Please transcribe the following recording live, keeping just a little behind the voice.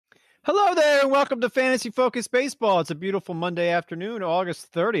Hello there, and welcome to Fantasy Focus Baseball. It's a beautiful Monday afternoon,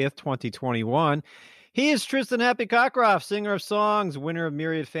 August 30th, 2021. He is Tristan Happy Cockcroft, singer of songs, winner of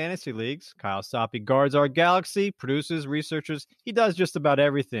myriad fantasy leagues. Kyle Stoppy guards our galaxy, produces, researches. He does just about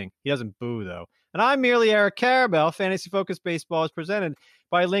everything. He doesn't boo, though. And I'm merely Eric Carabell. Fantasy Focus Baseball is presented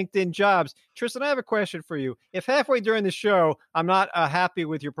by LinkedIn Jobs. Tristan, I have a question for you. If halfway during the show I'm not happy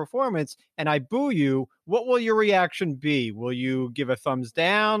with your performance and I boo you, what will your reaction be? Will you give a thumbs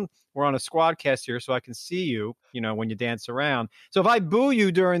down? We're on a squadcast here, so I can see you, when you dance around. So if I boo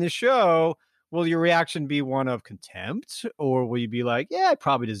you during the show, will your reaction be one of contempt, or will you be like, yeah, I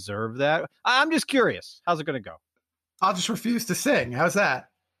probably deserve that? I'm just curious. How's it going to go? I'll just refuse to sing. How's that?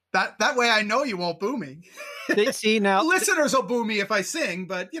 That way I know you won't boo me. See, now listeners will boo me if I sing,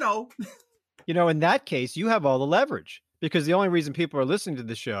 but in that case, you have all the leverage because the only reason people are listening to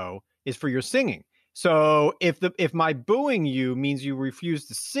the show is for your singing. So if my booing you means you refuse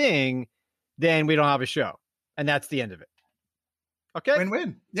to sing, then we don't have a show, and that's the end of it. Okay,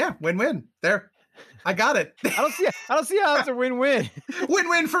 win-win. Yeah, win-win. There, I got it. I don't see how it's a win-win.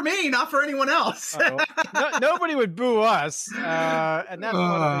 Win-win for me, not for anyone else. Nobody would boo us, and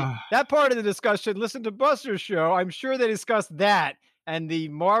that part of the discussion. Listen to Buster's show. I'm sure they discussed that and the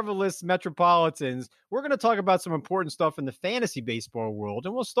marvelous Metropolitans. We're going to talk about some important stuff in the fantasy baseball world,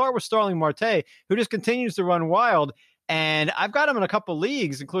 and we'll start with Starling Marte, who just continues to run wild. And I've got him in a couple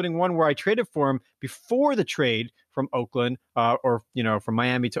leagues, including one where I traded for him before the trade from Oakland, from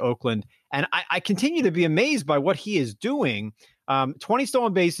Miami to Oakland. And I continue to be amazed by what he is doing. 20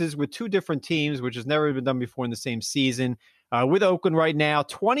 stolen bases with two different teams, which has never been done before in the same season. With Oakland right now,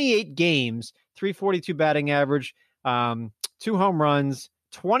 28 games, 342 batting average, 2 home runs,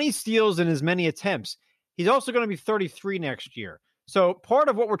 20 steals in as many attempts. He's also going to be 33 next year. So part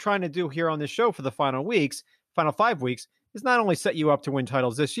of what we're trying to do here on this show for the final 5 weeks, is not only set you up to win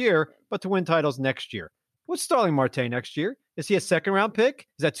titles this year, but to win titles next year. What's Starling Marte next year? Is he a second-round pick?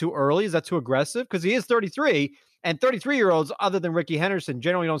 Is that too early? Is that too aggressive? Because he is 33, and 33-year-olds, other than Ricky Henderson,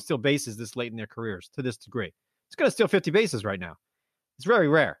 generally don't steal bases this late in their careers to this degree. He's going to steal 50 bases right now. It's very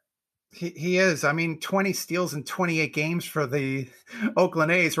rare. He is. 20 steals in 28 games for the Oakland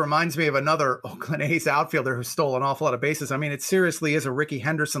A's reminds me of another Oakland A's outfielder who stole an awful lot of bases. It seriously is a Ricky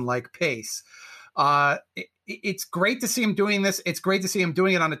Henderson-like pace. It's great to see him doing this. It's great to see him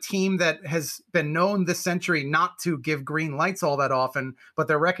doing it on a team that has been known this century not to give green lights all that often, but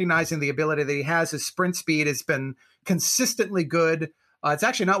they're recognizing the ability that he has. His sprint speed has been consistently good. It's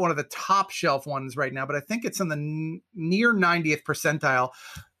actually not one of the top shelf ones right now, but I think it's in the near 90th percentile.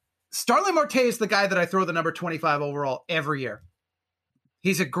 Starling Marte is the guy that I throw the number 25 overall every year.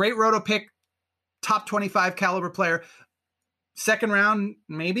 He's a great roto pick, top 25 caliber player. Second round,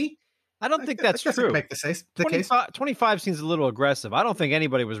 maybe. I don't think that's true. I can make the case. 25 seems a little aggressive. I don't think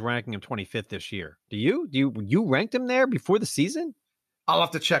anybody was ranking him 25th this year. Do you? You ranked him there before the season? I'll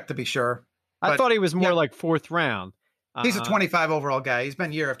have to check to be sure. I thought he was more like fourth round. He's a 25 overall guy. He's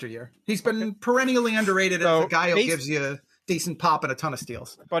been year after year. He's been perennially underrated as a guy who gives you a decent pop and a ton of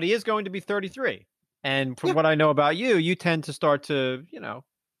steals. But he is going to be 33. And from what I know about you, you tend to start to,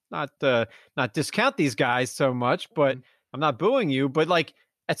 not discount these guys so much, but I'm not booing you, but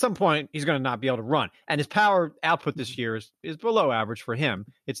at some point he's going to not be able to run. And his power output this year is below average for him.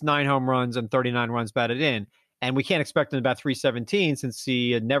 It's 9 home runs and 39 runs batted in. And we can't expect him to bat 317 since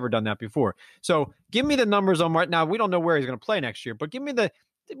he had never done that before. So give me the numbers on Marte. Now, we don't know where he's going to play next year, but give me the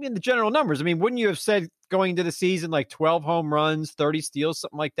general numbers. Wouldn't you have said going into the season, 12 home runs, 30 steals,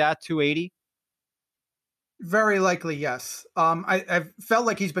 something like that, 280? Very likely, yes. I've felt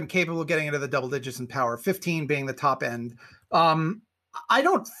like he's been capable of getting into the double digits in power, 15 being the top end. I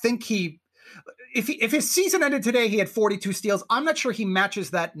don't think if his season ended today, he had 42 steals. I'm not sure he matches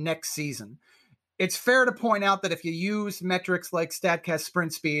that next season. It's fair to point out that if you use metrics like StatCast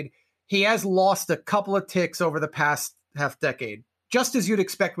sprint speed, he has lost a couple of ticks over the past half decade, just as you'd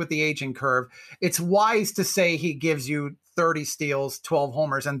expect with the aging curve. It's wise to say he gives you 30 steals, 12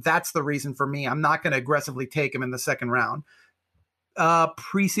 homers, and that's the reason for me. I'm not going to aggressively take him in the second round.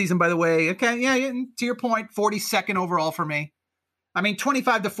 Preseason, by the way, okay, yeah, to your point, 42nd overall for me.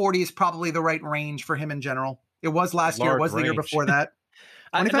 25 to 40 is probably the right range for him in general. It was last year. It was the year before that.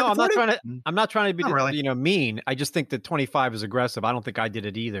 I'm not trying to be really mean. I just think that 25 is aggressive. I don't think I did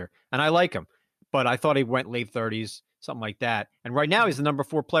it either. And I like him, but I thought he went late 30s, something like that. And right now he's the number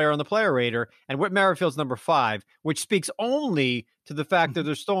 4 player on the player rater, and Whit Merrifield's number 5, which speaks only to the fact that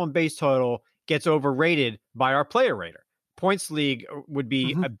their stolen base total gets overrated by our player rater. Points League would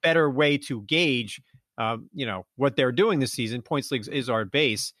be a better way to gauge what they're doing this season. Points League is our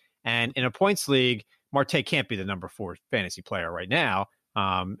base. And in a Points League, Marte can't be the number 4 fantasy player right now.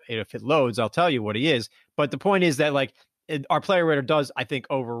 If it loads, I'll tell you what he is. But the point is that like our player rater does, I think,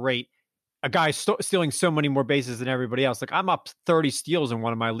 overrate a guy stealing so many more bases than everybody else. Like I'm up 30 steals in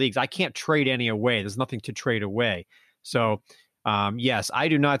one of my leagues. I can't trade any away. There's nothing to trade away. So yes, I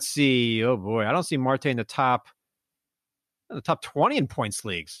do not see. Oh boy, I don't see Marte in the top 20 in points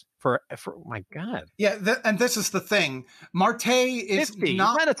leagues. For oh my God. Yeah, and this is the thing. Marte is 50.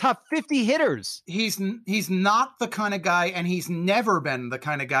 not He's not the top 50 hitters. He's not the kind of guy, and he's never been the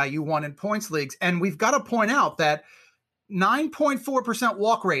kind of guy you want in points leagues. And we've got to point out that 9.4%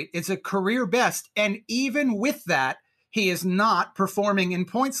 walk rate is a career best. And even with that, he is not performing in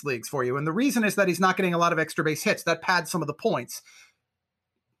points leagues for you. And the reason is that he's not getting a lot of extra base hits. That pads some of the points.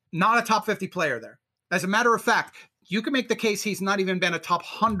 Not a top 50 player there. As a matter of fact, you can make the case he's not even been a top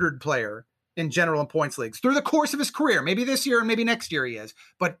 100 player in general in points leagues through the course of his career. Maybe this year and maybe next year he is.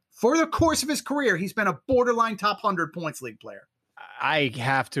 But for the course of his career, he's been a borderline top 100 points league player. I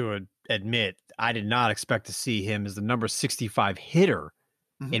have to admit, I did not expect to see him as the number 65 hitter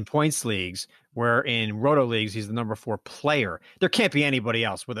in points leagues, where in roto leagues, he's the number 4 player. There can't be anybody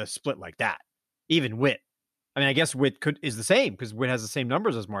else with a split like that. Even Witt. I mean, I guess Witt is the same because Witt has the same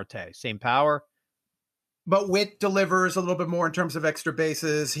numbers as Marte, same power. But Witt delivers a little bit more in terms of extra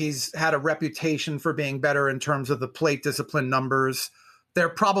bases. He's had a reputation for being better in terms of the plate discipline numbers. They're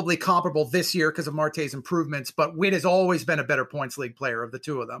probably comparable this year because of Marte's improvements, but Witt has always been a better points league player of the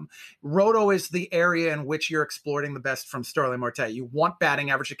two of them. Roto is the area in which you're exploiting the best from Starling Marte. You want batting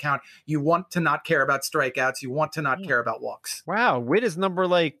average account. You want to not care about strikeouts. You want to not care about walks. Wow, Witt is number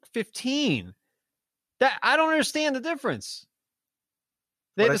like 15. That I don't understand the difference.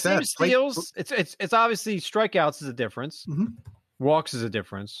 They have the same steals. It's obviously strikeouts is a difference. Walks is a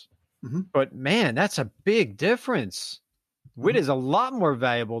difference. But man, that's a big difference. Witt is a lot more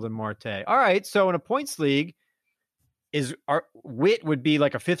valuable than Marte. All right, so in a points league, Witt would be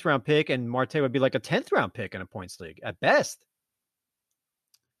like a 5th round pick, and Marte would be like a 10th round pick in a points league at best.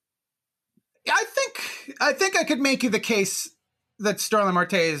 I think I could make you the case that Starling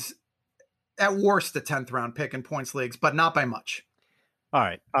Marte is at worst a 10th round pick in points leagues, but not by much. All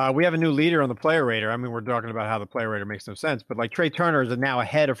right. We have a new leader on the player rater. I mean, we're talking about how the player rater makes no sense, but like Trey Turner is now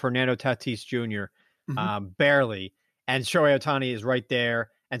ahead of Fernando Tatis Jr. Barely. And Shohei Ohtani is right there.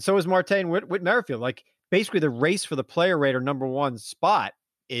 And so is Marte and Whit Merrifield. Like basically the race for the player rater number 1 spot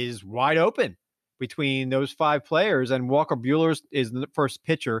is wide open between those 5 players. And Walker Buehler is the first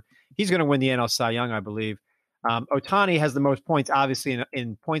pitcher. He's going to win the NL Cy Young, I believe. Ohtani has the most points, obviously,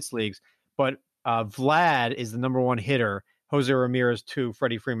 in points leagues, but Vlad is the number 1 hitter. Jose Ramirez 2,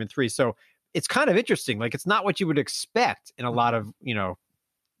 Freddie Freeman 3. So it's kind of interesting. Like it's not what you would expect in a lot of,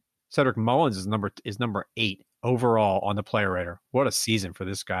 Cedric Mullins is number 8 overall on the player rater. What a season for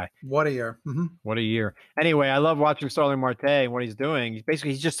this guy. What a year. What a year. Anyway, I love watching Starling Marte and what he's doing.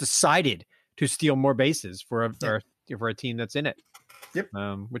 He's just decided to steal more bases for a team that's in it. Yep.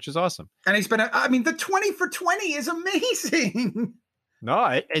 Which is awesome. And he's been, the 20 for 20 is amazing.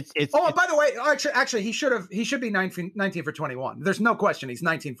 No, it's. Oh, by the way, actually, he should be 19 for 21. There's no question he's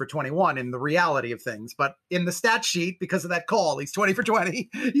 19 for 21 in the reality of things. But in the stat sheet, because of that call, he's 20 for 20.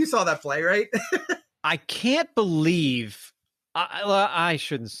 You saw that play, right? I can't believe. I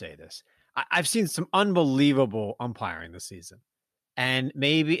shouldn't say this. I've seen some unbelievable umpiring this season, and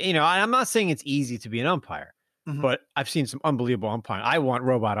maybe I'm not saying it's easy to be an umpire, but I've seen some unbelievable umpiring. I want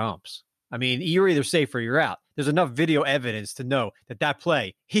robot umps. I mean, you're either safe or you're out. There's enough video evidence to know that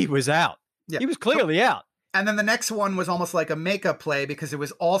play, he was out. Yeah. He was clearly out. And then the next one was almost like a makeup play because it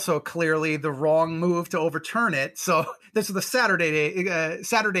was also clearly the wrong move to overturn it. So this is the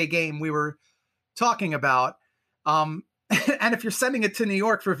Saturday game we were talking about. And if you're sending it to New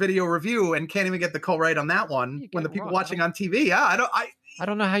York for video review and can't even get the call right on that one, when the people watching on TV, I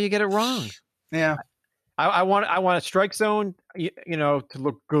don't know how you get it wrong. Yeah. I want a strike zone, to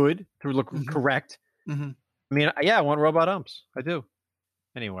look good, to look correct. I mean, yeah, I want robot umps. I do.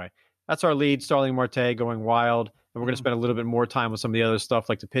 Anyway, that's our lead, Starling Marte going wild. And we're going to spend a little bit more time with some of the other stuff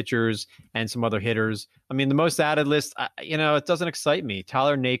like the pitchers and some other hitters. I mean, the most added list, it doesn't excite me.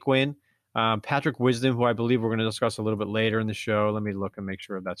 Tyler Naquin, Patrick Wisdom, who I believe we're going to discuss a little bit later in the show. Let me look and make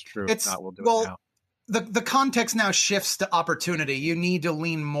sure that's true. If not, we'll do it now. The context now shifts to opportunity. You need to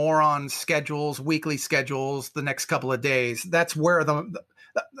lean more on schedules, weekly schedules, the next couple of days. That's where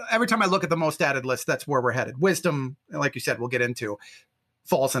every time I look at the most added list, that's where we're headed. Wisdom, like you said, we'll get into,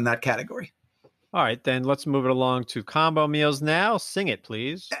 falls in that category. All right, then let's move it along to combo meals now. Sing it,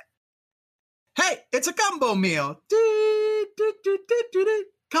 please. Hey, it's a combo meal.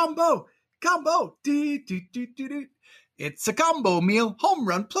 Combo. It's a combo meal. Home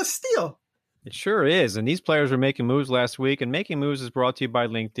run plus steal. It sure is. And these players were making moves last week, and making moves is brought to you by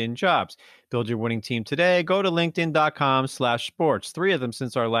LinkedIn Jobs. Build your winning team today. Go to linkedin.com/sports. 3 of them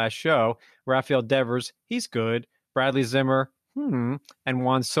since our last show. Rafael Devers, he's good. Bradley Zimmer, and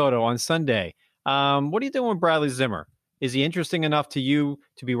Juan Soto on Sunday. What are you doing with Bradley Zimmer? Is he interesting enough to you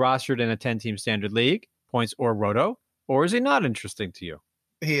to be rostered in a 10-team standard league, points or roto, or is he not interesting to you?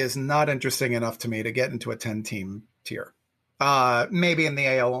 He is not interesting enough to me to get into a 10-team tier. Maybe in the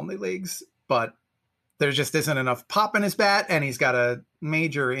AL only leagues, but there just isn't enough pop in his bat, and he's got a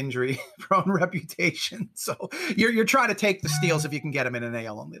major injury-prone reputation. So you're trying to take the steals if you can get him in an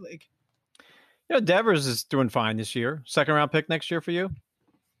AL only league. You know, Devers is doing fine this year. 2nd-round pick next year for you?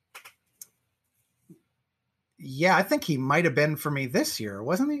 Yeah, I think he might have been for me this year,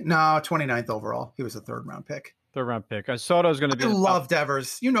 wasn't he? No, 29th overall. He was a 3rd-round pick. 3rd-round pick. Soto's going to be. I love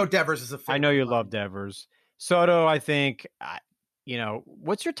Devers. You know, Devers is a favorite. I know you love Devers. Soto, I think,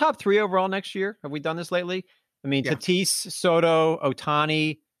 what's your top 3 overall next year? Have we done this lately? I mean, yeah. Tatis, Soto,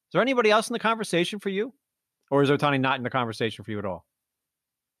 Ohtani. Is there anybody else in the conversation for you? Or is Ohtani not in the conversation for you at all?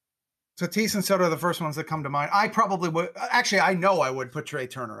 Tatis and Soto are the first ones that come to mind. I probably would. Actually, I know I would put Trey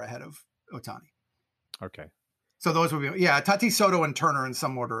Turner ahead of Ohtani. Okay. So those would be, Tatis, Soto, and Turner in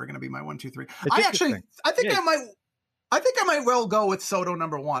some order are going to be my 1, 2, 3. I think I might well go with Soto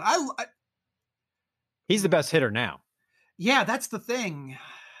number 1. He's the best hitter now. Yeah, that's the thing.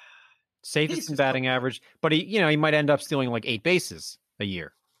 Safest in batting average, but he might end up stealing like 8 bases a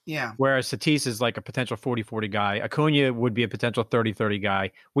year. Yeah. Whereas Tatis is like a potential 40-40 guy. Acuna would be a potential 30-30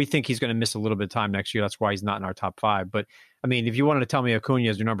 guy. We think he's going to miss a little bit of time next year. That's why he's not in our top 5. But I mean, if you wanted to tell me Acuna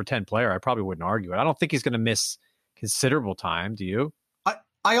is your number 10 player, I probably wouldn't argue it. I don't think he's going to miss considerable time. Do you?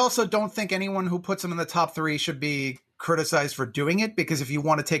 I also don't think anyone who puts him in the top 3 should be criticized for doing it, because if you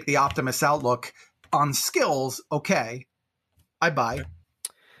want to take the optimist outlook on skills, okay, I buy.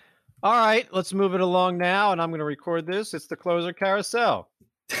 All right, let's move it along now, and I'm going to record this. It's the closer carousel.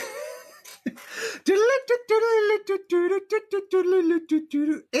 It's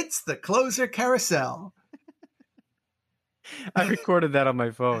the closer carousel. I recorded that on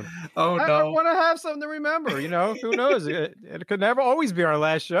my phone. Oh, no. I want to have something to remember. Who knows? It could never always be our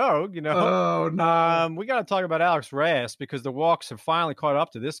last show. Oh, no. We got to talk about Alex Reyes, because the walks have finally caught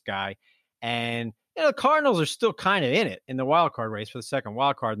up to this guy. And, the Cardinals are still kind of in it in the wild card race for the second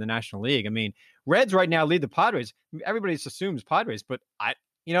wild card in the National League. I mean, Reds right now lead the Padres. Everybody assumes Padres, but I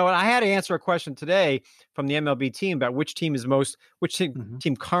had to answer a question today from the MLB team about which team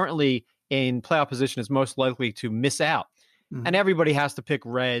currently in playoff position is most likely to miss out. Mm-hmm. And everybody has to pick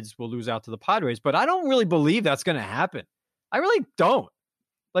Reds will lose out to the Padres, but I don't really believe that's going to happen. I really don't.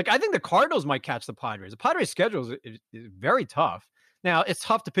 Like, I think the Cardinals might catch the Padres. The Padres' schedule is very tough. Now, it's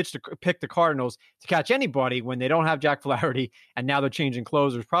tough to pick the Cardinals to catch anybody when they don't have Jack Flaherty, and now they're changing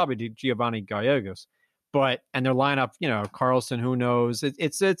closers probably to Giovanni Gallegos. And their lineup, Carlson, who knows?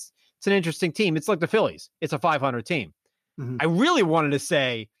 It's an interesting team. It's like the Phillies. It's a 500 team. Mm-hmm. I really wanted to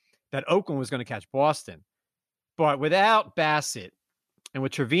say that Oakland was going to catch Boston, but without Bassett and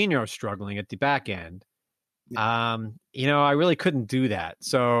with Trevino struggling at the back end, I really couldn't do that.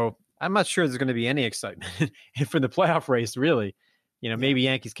 So I'm not sure there's going to be any excitement for the playoff race, really. Maybe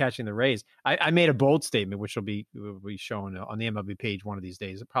Yankees catching the Rays. I made a bold statement, which will be shown on the MLB page one of these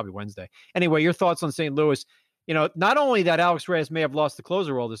days, probably Wednesday. Anyway, your thoughts on St. Louis? Not only that Alex Reyes may have lost the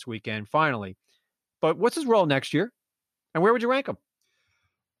closer role this weekend, finally, but what's his role next year? And where would you rank him?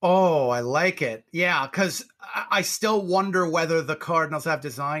 Oh, I like it. Yeah, because I still wonder whether the Cardinals have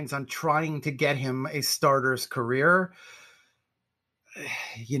designs on trying to get him a starter's career.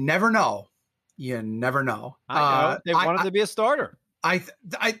 You never know. I know. They wanted to be a starter. I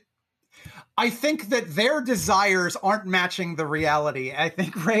think that their desires aren't matching the reality. I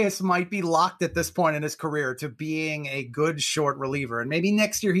think Reyes might be locked at this point in his career to being a good short reliever. And maybe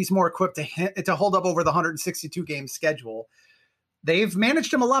next year he's more equipped to hold up over the 162 game schedule. They've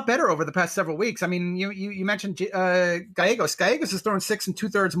managed him a lot better over the past several weeks. I mean, you mentioned Gallegos. Gallegos has thrown 6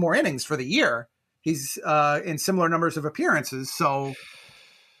 2/3 more innings for the year. He's in similar numbers of appearances. So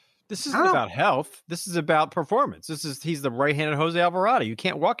this isn't about health. This is about performance. He's the right-handed Jose Alvarado. You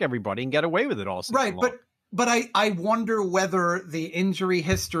can't walk everybody and get away with it all season right, long. But I wonder whether the injury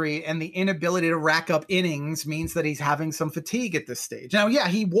history and the inability to rack up innings means that he's having some fatigue at this stage. Now, yeah,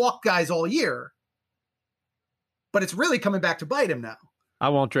 he walked guys all year, but it's really coming back to bite him now. I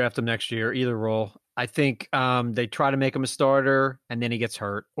won't draft him next year, either role. I think they try to make him a starter, and then he gets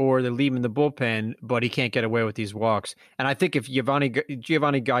hurt, or they leave him in the bullpen, but he can't get away with these walks. And I think if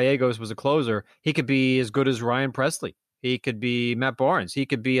Giovanni Gallegos was a closer, he could be as good as Ryan Presley. He could be Matt Barnes. He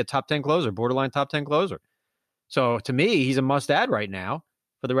could be a top 10 closer, borderline top 10 closer. So to me, he's a must-add right now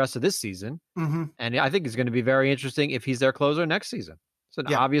for the rest of this season. Mm-hmm. And I think it's going to be very interesting if he's their closer next season. It's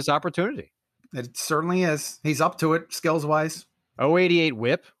an obvious opportunity. It certainly is. He's up to it, skills-wise. 088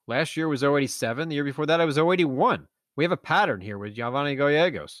 whip. Last year was 087. The year before that, it was 081. We have a pattern here with Giovanni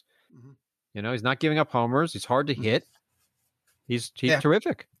Gallegos. Mm-hmm. He's not giving up homers. He's hard to hit. He's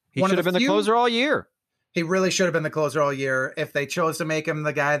terrific. He should have been the closer all year. He really should have been the closer all year. If they chose to make him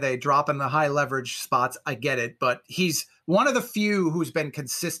the guy they drop in the high leverage spots, I get it. But he's one of the few who's been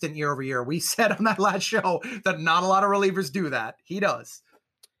consistent year over year. We said on that last show that not a lot of relievers do that. He does.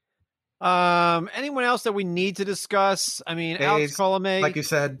 Anyone else that we need to discuss? I mean, Alex Colomé, like you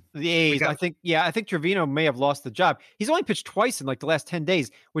said, the A's. I think Trevino may have lost the job. He's only pitched twice in like the last 10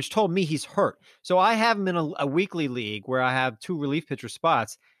 days, which told me he's hurt. So I have him in a weekly league where I have 2 relief pitcher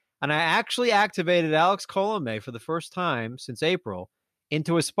spots. And I actually activated Alex Colomé for the first time since April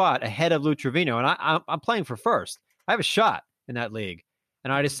into a spot ahead of Lou Trevino. And I'm playing for first. I have a shot in that league.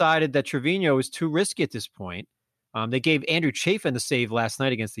 And I decided that Trevino is too risky at this point. They gave Andrew Chafin the save last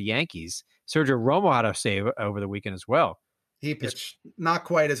night against the Yankees. Sergio Romo had a save over the weekend as well. He pitched not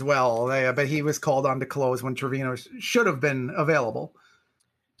quite as well, but he was called on to close when Trevino should have been available.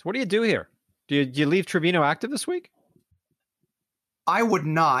 So what do you do here? Do you leave Trevino active this week? I would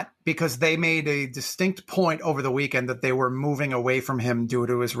not, because they made a distinct point over the weekend that they were moving away from him due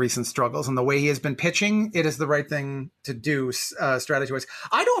to his recent struggles. And the way he has been pitching, it is the right thing to do strategy-wise.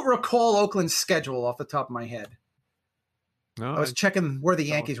 I don't recall Oakland's schedule off the top of my head. No, I was checking where the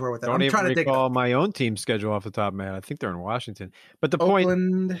Yankees were with that. I'm trying to recall my own team's schedule off the top of my head. I think they're in Washington. But the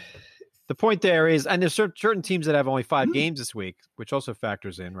point there is, and there's certain teams that have only 5 games this week, which also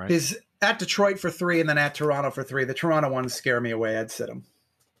factors in, right? Is at Detroit for 3 and then at Toronto for 3. The Toronto ones scare me away. I'd sit them.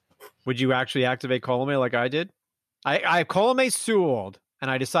 Would you actually activate Colomé like I did? I have Colomé Sewell,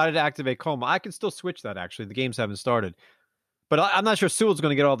 and I decided to activate Colomé. I can still switch that, actually. The games haven't started. But I'm not sure Sewell's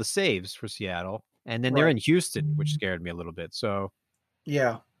going to get all the saves for Seattle. And then they're in Houston, which scared me a little bit. So,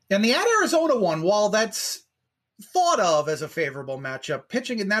 yeah. And the at Arizona one, while that's thought of as a favorable matchup,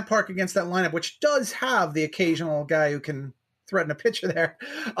 pitching in that park against that lineup, which does have the occasional guy who can threaten a pitcher there.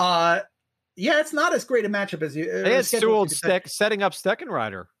 It's not as great a matchup as you. They had Sewell setting up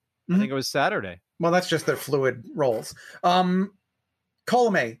Steckenrider. I think it was Saturday. Well, that's just their fluid roles.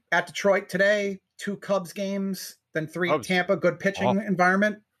 Colomé at Detroit today, 2 Cubs games, then 3 Tampa. Good pitching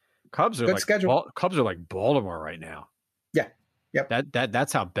environment. Cubs are good schedule. Cubs are like Baltimore right now. Yeah. Yep.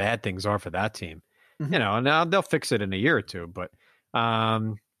 That's how bad things are for that team. Mm-hmm. And now they'll fix it in a year or two. But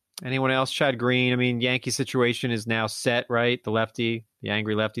anyone else? Chad Green. I mean, Yankee situation is now set, right? The lefty, the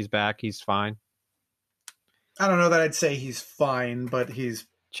angry lefty's back. He's fine. I don't know that I'd say he's fine, but he's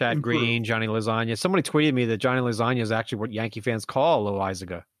Chad improved. Green, Johnny Lasagna. Somebody tweeted me that Johnny Lasagna is actually what Yankee fans call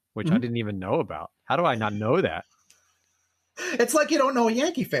Loizaga, which I didn't even know about. How do I not know that? It's like you don't know a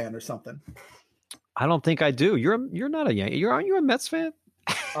Yankee fan or something. I don't think I do. You're not a Yankee. Aren't you a Mets fan?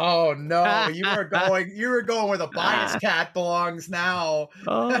 Oh no, you were going where the bias cat belongs now.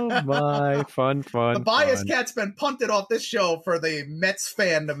 Oh my, fun. The bias cat's been punted off this show for the Mets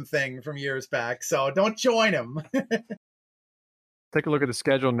fandom thing from years back. So don't join him. Take a look at the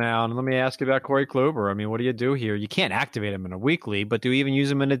schedule now, and let me ask you about Corey Kluber. I mean, what do you do here? You can't activate him in a weekly, but do you even use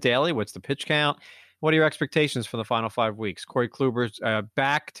him in a daily? What's the pitch count? What are your expectations for the final 5 weeks? Corey Kluber's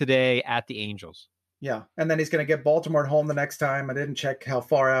back today at the Angels. Yeah, and then he's going to get Baltimore at home the next time. I didn't check how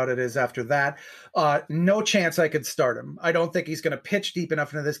far out it is after that. No chance I could start him. I don't think he's going to pitch deep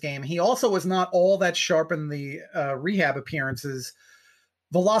enough into this game. He also was not all that sharp in the rehab appearances.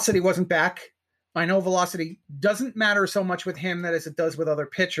 Velocity wasn't back. I know velocity doesn't matter so much with him as it does with other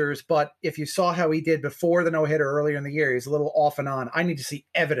pitchers, but if you saw how he did before the no-hitter earlier in the year, he's a little off and on. I need to see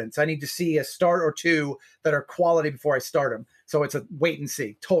evidence. I need to see a start or 2 that are quality before I start him. So it's a wait and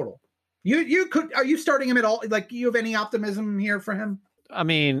see, total. Are you starting him at all? Like, you have any optimism here for him? I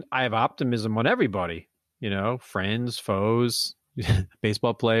mean, I have optimism on everybody, friends, foes,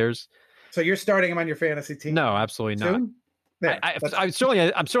 baseball players. So you're starting him on your fantasy team? No, absolutely not. Soon? Yeah, I'm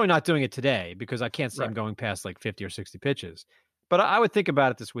certainly not doing it today because I can't see him going past like 50 or 60 pitches. But I would think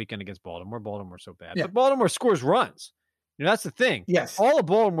about it this weekend against Baltimore. Baltimore's so bad. Yeah. But Baltimore scores runs. That's the thing. Yes. All of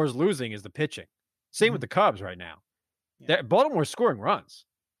Baltimore's losing is the pitching. Same with the Cubs right now. Yeah. Baltimore's scoring runs.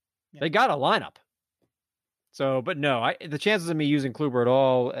 Yeah. They got a lineup. So, but no, the chances of me using Kluber at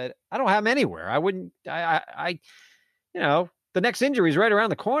all, I don't have him anywhere. I wouldn't, the next injury is right around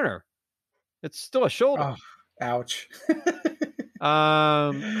the corner. It's still a shoulder. Oh, ouch.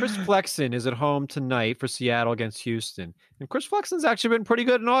 Chris Flexen is at home tonight for Seattle against Houston. And Chris Flexen's actually been pretty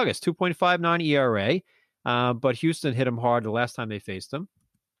good in August, 2.59 ERA. But Houston hit him hard the last time they faced him.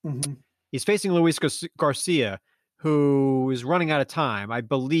 Mm-hmm. He's facing Luis Garcia, who is running out of time. I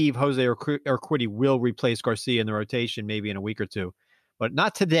believe Jose Urquidy will replace Garcia in the rotation maybe in a week or two, but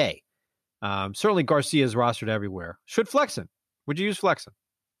not today. Certainly Garcia is rostered everywhere. Should Flexen? Would you use Flexen?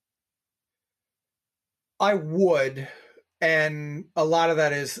 I would. And a lot of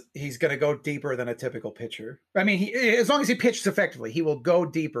that is he's going to go deeper than a typical pitcher. I mean, as long as he pitches effectively, he will go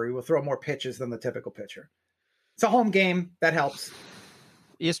deeper. He will throw more pitches than the typical pitcher. It's a home game. That helps.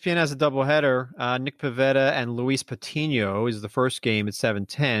 ESPN has a doubleheader. Nick Pivetta and Luis Patino is the first game at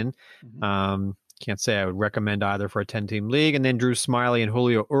 7:10. Can't say I would recommend either for a 10-team league. And then Drew Smiley and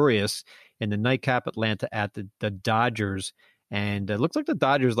Julio Urias in the nightcap, Atlanta at the Dodgers. And it looks like the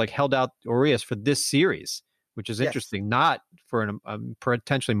Dodgers held out Urias for this series, which is interesting, not for a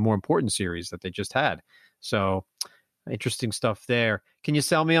potentially more important series that they just had. So interesting stuff there. Can you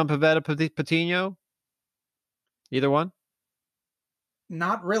sell me on Pivetta, Patino? Either one?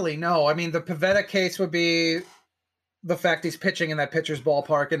 Not really, no. I mean, the Pivetta case would be the fact he's pitching in that pitcher's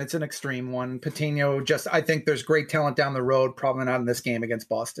ballpark, and it's an extreme one. Patino, I think there's great talent down the road, probably not in this game against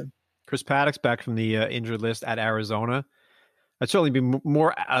Boston. Chris Paddock's back from the injured list at Arizona. I'd certainly be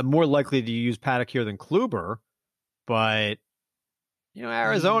more likely to use Paddock here than Kluber, but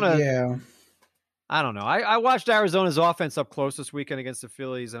Arizona. Yeah, I don't know. I watched Arizona's offense up close this weekend against the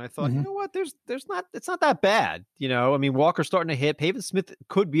Phillies, and I thought, you know what? It's not that bad. I mean, Walker's starting to hit. Pavin Smith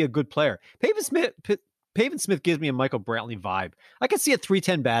could be a good player. Pavin Smith gives me a Michael Brantley vibe. I could see a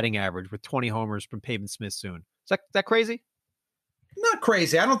 310 batting average with 20 homers from Pavin Smith soon. Is that crazy? Not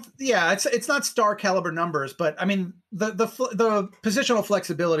crazy. I don't. Yeah, it's not star caliber numbers, but I mean the positional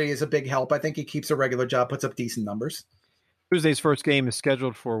flexibility is a big help. I think he keeps a regular job, puts up decent numbers. Tuesday's first game is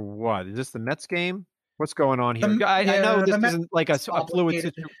scheduled for what? Is this the Mets game? What's going on here? I know this isn't like a fluid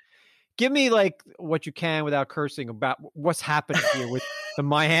situation. Give me what you can without cursing about what's happening here with the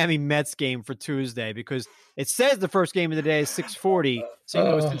Miami Mets game for Tuesday, because it says the first game of the day is 6:40, St.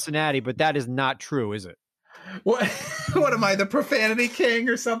 Louis, Cincinnati, but that is not true, is it? What am I, the profanity king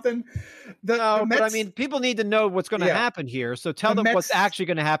or something? The Mets, but I mean, people need to know what's going to happen here. So tell them Mets, what's actually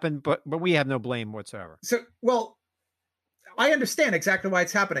going to happen, but we have no blame whatsoever. I understand exactly why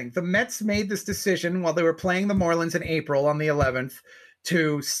it's happening. The Mets made this decision while they were playing the Marlins in April on the 11th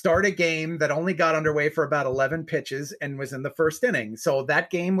to start a game that only got underway for about 11 pitches and was in the first inning. So that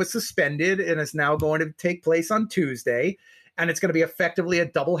game was suspended and is now going to take place on Tuesday. And it's going to be effectively a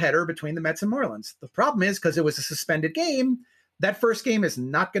doubleheader between the Mets and Marlins. The problem is, because it was a suspended game, that first game is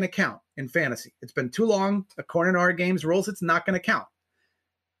not going to count in fantasy. It's been too long. According to our game's rules, it's not going to count.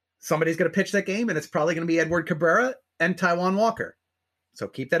 Somebody's going to pitch that game, and it's probably going to be Edward Cabrera and Taijuan Walker. So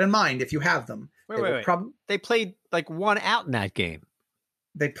keep that in mind if you have them. Wait. They played one out in that game.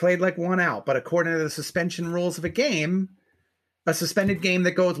 They played one out, but according to the suspension rules of a game, a suspended game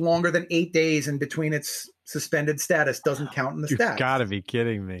that goes longer than 8 days in between its suspended status doesn't count in the stats. You've got to be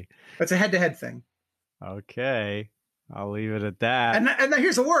kidding me. That's a head-to-head thing. Okay. I'll leave it at that. And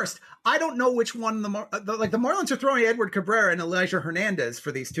here's the worst. I don't know which one the Marlins are throwing Edward Cabrera and Elijah Hernandez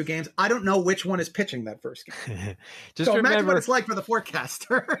for these two games. I don't know which one is pitching that first game. Imagine what it's like for the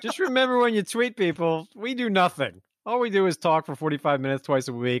forecaster. Just remember when you tweet people, we do nothing. All we do is talk for 45 minutes twice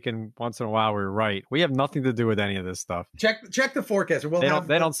a week, and once in a while we're right. We have nothing to do with any of this stuff. Check the forecaster.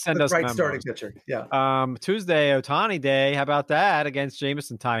 They don't send us right memos. Starting pitcher. Yeah. Tuesday, Ohtani Day. How about that against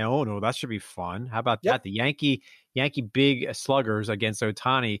Jameson Taillon? Oh, that should be fun. How about that? The Yankee big sluggers against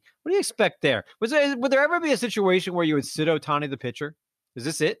Ohtani. What do you expect there? Would there ever be a situation where you would sit Ohtani the pitcher? Is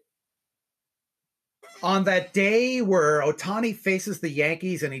this it? On that day where Ohtani faces the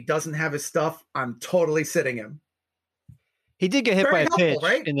Yankees and he doesn't have his stuff, I'm totally sitting him. He did get hit by a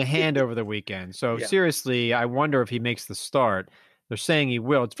pitch in the hand over the weekend. So seriously, I wonder if he makes the start. They're saying he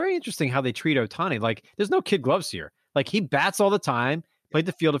will. It's very interesting how they treat Ohtani. There's no kid gloves here. He bats all the time, played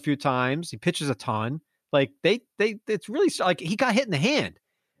the field a few times. He pitches a ton. It's really he got hit in the hand.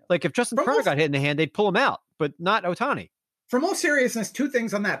 If Justin Turner got hit in the hand, they'd pull him out, but not Ohtani. For most seriousness, two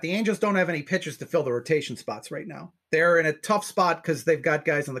things on that. The Angels don't have any pitchers to fill the rotation spots right now. They're in a tough spot because they've got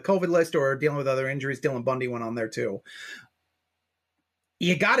guys on the COVID list or are dealing with other injuries. Dylan Bundy went on there too.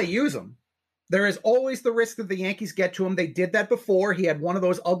 You got to use them. There is always the risk that the Yankees get to him. They did that before. He had one of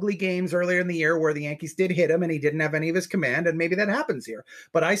those ugly games earlier in the year where the Yankees did hit him and he didn't have any of his command, and maybe that happens here.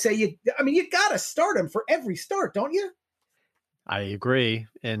 But I say you got to start him for every start, don't you? I agree.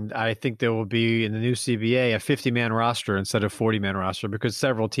 And I think there will be in the new CBA a 50-man roster instead of 40-man roster because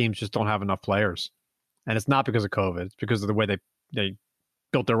several teams just don't have enough players. And it's not because of COVID. It's because of the way they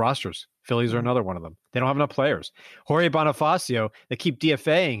built their rosters. Phillies are another one of them. They don't have enough players. Jorge Bonifacio, they keep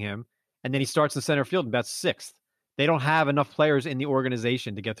DFAing him, and then he starts in center field and bats sixth. they don't have enough players in the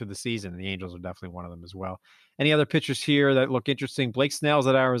organization to get through the season. And the Angels are definitely one of them as well. Any other pitchers here that look interesting? Blake Snell's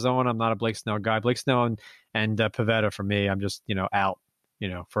at Arizona. I'm not a Blake Snell guy. Blake Snell and Pivetta for me. I'm just, out,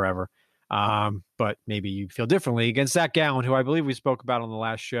 forever. But maybe you feel differently against Zach Gallen, who I believe we spoke about on the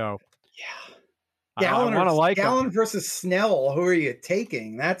last show. Yeah. Gallen versus Snell. Who are you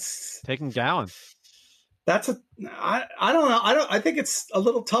taking? That's taking Gallen. I don't know. I think it's a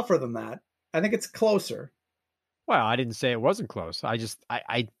little tougher than that. I think it's closer. Well, I didn't say it wasn't close. I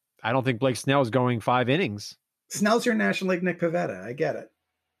don't think Blake Snell is going 5 innings. Snell's your National League Nick Pivetta. I get it.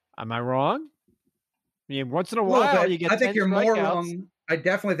 Am I wrong? I mean, once in a while you get. I think you're strikeouts. More wrong. I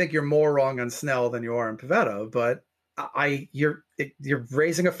definitely think you're more wrong on Snell than you are on Pivetta. But you're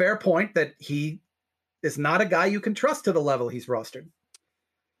raising a fair point that he is not a guy you can trust to the level he's rostered.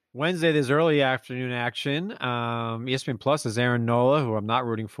 Wednesday, there's early afternoon action. ESPN Plus is Aaron Nola, who I'm not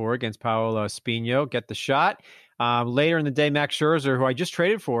rooting for, against Paolo Espino. Get the shot. Later in the day, Max Scherzer, who I just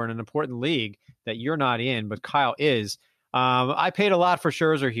traded for in an important league that you're not in, but Kyle is. I paid a lot for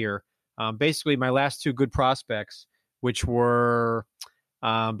Scherzer here. Basically, my last 2 good prospects, which were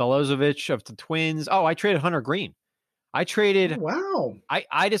Belozovic of the Twins. Oh, I traded Hunter Green. I traded. Oh, wow.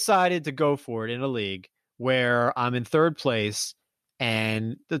 I decided to go for it in a league where I'm in 3rd place.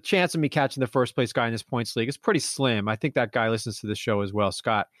 And the chance of me catching the first place guy in this points league is pretty slim. I think that guy listens to the show as well,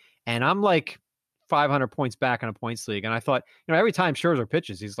 Scott. And I'm like 500 points back in a points league. And I thought, every time Scherzer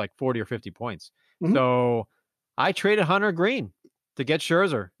pitches, he's like 40 or 50 points. Mm-hmm. So I traded Hunter Green to get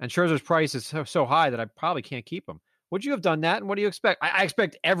Scherzer. And Scherzer's price is so high that I probably can't keep him. Would you have done that? And what do you expect? I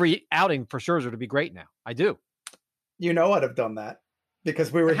expect every outing for Scherzer to be great now. I do. I'd have done that.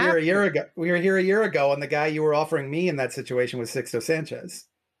 Because we were here a year ago. We were here a year ago, and the guy you were offering me in that situation was Sixto Sanchez.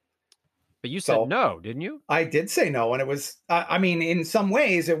 But you said no, didn't you? I did say no, and it was. In some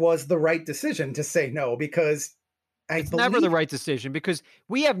ways, it was the right decision to say no because it's never the right decision because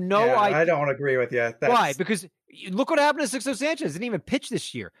we have no idea. I don't agree with you. Why? Because look what happened to Sixto Sanchez. Didn't even pitch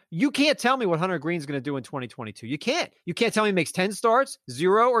this year. You can't tell me what Hunter Green's going to do in 2022. You can't. You can't tell me he makes 10 starts,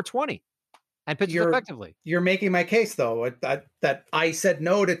 0 or 20. And pitches effectively. You're making my case, though, that I said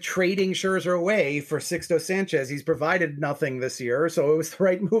no to trading Scherzer away for Sixto Sanchez. He's provided nothing this year, so it was the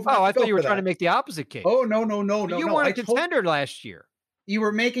right move. Oh, I thought you were trying to make the opposite case. Oh, no. You weren't a contender last year. You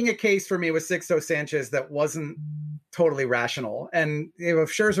were making a case for me with Sixto Sanchez that wasn't totally rational. And if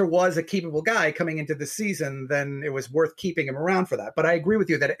Scherzer was a keepable guy coming into the season, then it was worth keeping him around for that. But I agree with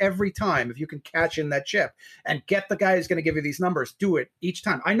you that every time, if you can catch in that chip and get the guy who's going to give you these numbers, do it each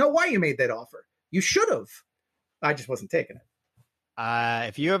time. I know why you made that offer. You should have. I just wasn't taking it.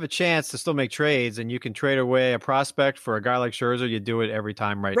 If you have a chance to still make trades and you can trade away a prospect for a guy like Scherzer, you do it every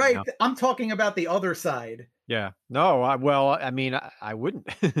time right now. Right. I'm talking about the other side. Yeah. No, I wouldn't.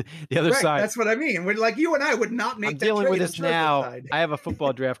 The other side. That's what I mean. Like you and I would not make that dealing trade with this now. Side. I have a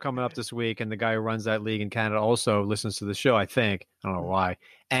football draft coming up this week, and the guy who runs that league in Canada also listens to the show, I think. I don't know why.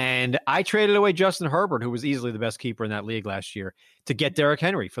 And I traded away Justin Herbert, who was easily the best keeper in that league last year, to get Derrick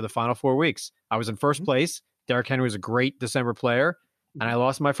Henry for the final 4 weeks. I was in first place. Derrick Henry was a great December player, and I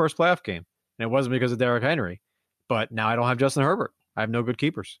lost my first playoff game. And it wasn't because of Derrick Henry. But now I don't have Justin Herbert. I have no good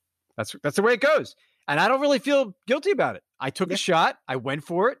keepers. That's the way it goes. And I don't really feel guilty about it. I took a shot. I went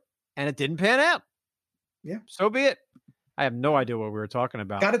for it, and it didn't pan out. Yeah. So be it. I have no idea what we were talking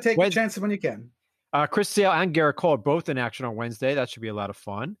about. Got to take the chances when you can. Chris Sale and Garrett Cole are both in action on Wednesday. That should be a lot of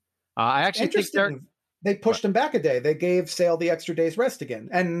fun. I actually think they pushed him back a day. They gave Sale the extra day's rest again.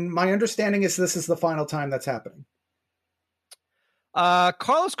 And my understanding is this is the final time that's happening.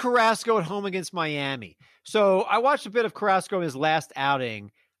 Carlos Carrasco at home against Miami. So I watched a bit of Carrasco in his last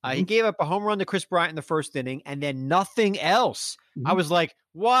outing. He gave up a home run to Chris Bryant in the first inning and then nothing else. I was like,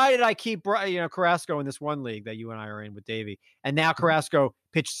 why did I keep Carrasco in this one league that you and I are in with Davey? And now Carrasco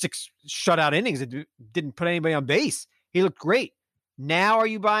pitched 6 shutout innings and didn't put anybody on base. He looked great. Now are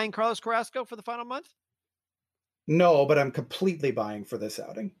you buying Carlos Carrasco for the final month? No, but I'm completely buying for this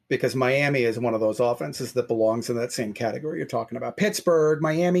outing because Miami is one of those offenses that belongs in that same category you're talking about. Pittsburgh,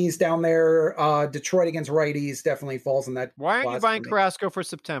 Miami's down there. Detroit against righties definitely falls in that. Why aren't you buying Carrasco for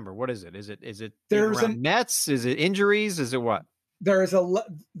September? What is it? Is it Mets? Is it injuries? Is it what? There is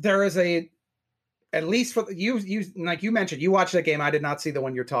a at least for you like you mentioned, you watched that game. I did not see the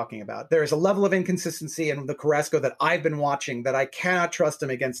one you're talking about. There is a level of inconsistency in the Carrasco that I've been watching that I cannot trust him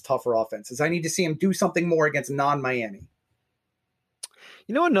against tougher offenses. I need to see him do something more against non-Miami.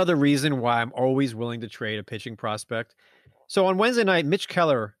 You know, another reason why I'm always willing to trade a pitching prospect. So on Wednesday night, Mitch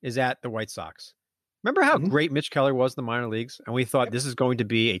Keller is at the White Sox. Remember how great Mitch Keller was in the minor leagues? And we thought this is going to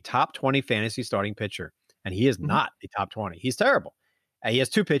be a top 20 fantasy starting pitcher. And he is not a top 20. He's terrible. He has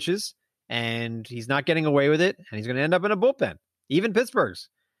 2 pitches. and he's not getting away with it, and he's going to end up in a bullpen, even Pittsburgh's.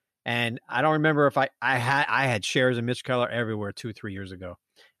 And I don't remember if I had shares of Mitch Keller everywhere 2-3 years ago.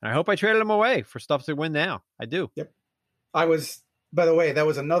 And I hope I traded him away for stuff to win now. I do. Yep. By the way, that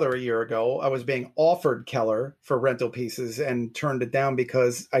was another year ago. I was being offered Keller for rental pieces and turned it down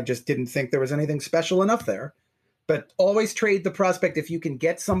because I just didn't think there was anything special enough there. But always trade the prospect if you can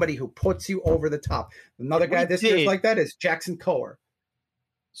get somebody who puts you over the top. Another guy this year's like that is Jackson Kowar.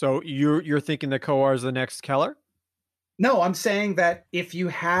 So you're thinking that Kowar is the next Keller? No, I'm saying that if you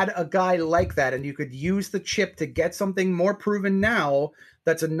had a guy like that and you could use the chip to get something more proven now,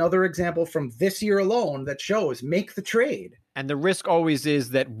 that's another example from this year alone that shows make the trade. And the risk always is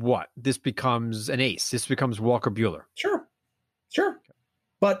that this becomes an ace. This becomes Walker Buehler. Sure.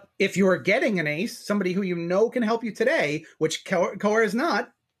 But if you're getting an ace, somebody who you know can help you today, which Kowar is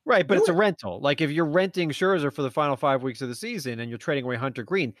not. Right, but it's a rental. Like if you're renting Scherzer for the final 5 weeks of the season and you're trading away Hunter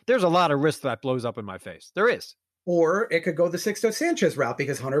Green, there's a lot of risk that blows up in my face. There is. Or it could go the Sixto Sanchez route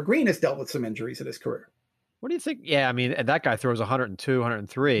because Hunter Green has dealt with some injuries in his career. What do you think? Yeah, I mean, that guy throws 102,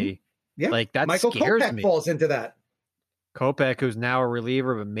 103. Yeah, like that Michael scares Kopech me. falls into that. Kopech, who's now a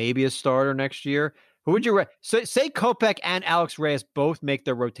reliever, but maybe a starter next year. Who would you say Kopech and Alex Reyes both make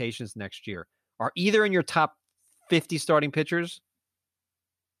their rotations next year? Are either in your top 50 starting pitchers?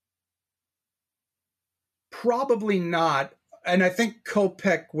 Probably not. And I think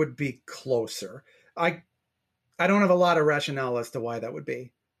Kopech would be closer. I don't have a lot of rationale as to why that would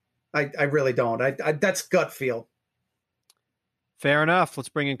be. I really don't. That's gut feel. Fair enough. Let's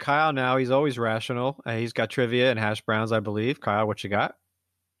bring in Kyle now. He's always rational. He's got trivia and hash browns, I believe. Kyle, what you got?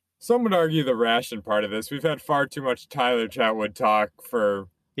 Some would argue the ration part of this. We've had far too much Tyler Chatwood talk for.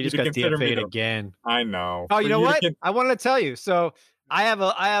 He just got DFA'd again. I know. Oh, you know what? I wanted to tell you. So I have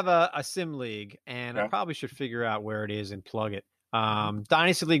a sim league, and I probably should figure out where it is and plug it.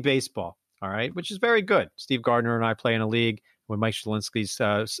 Dynasty League Baseball. All right, which is very good. Steve Gardner and I play in a league with Mike Shalinsky's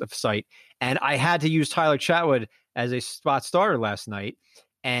site, and I had to use Tyler Chatwood as a spot starter last night,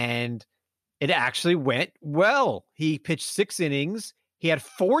 and it actually went well. He pitched 6 innings. He had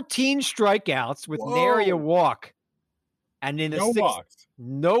 14 strikeouts with nary a walk, and in the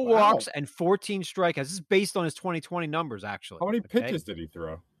no walks and 14 strikeouts. This is based on his 2020 numbers, actually. How many pitches did he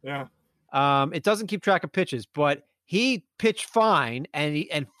throw? Yeah. It doesn't keep track of pitches, but he pitched fine,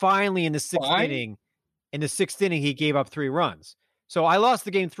 and finally in the sixth inning, he gave up 3 runs. So I lost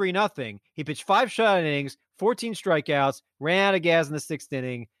the game 3-0. He pitched 5 shutout innings, 14 strikeouts, ran out of gas in the 6th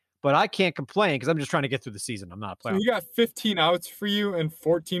inning, but I can't complain because I'm just trying to get through the season. I'm not a player. So he got 15 outs for you, and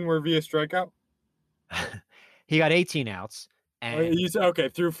 14 were via strikeout? He got 18 outs. And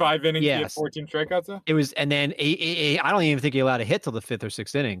through 5 innings, he had 14 strikeouts? Though? It was, and then I don't even think he allowed a hit till the 5th or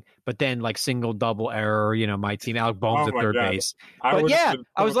 6th inning. But then, like single, double error, my team Alec Bones at third base. I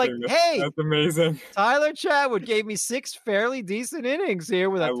was like, hey, that's amazing. Tyler Chatwood gave me 6 fairly decent innings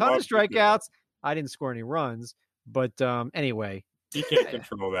here with a ton of strikeouts. I didn't score any runs, but anyway, you can't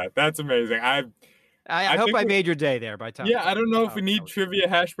control that. That's amazing. I hope I made your day there by time. Yeah, I don't know if we need trivia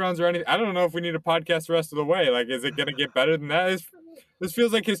hash browns or anything. I don't know if we need a podcast the rest of the way. Like, is it going to get better than that? This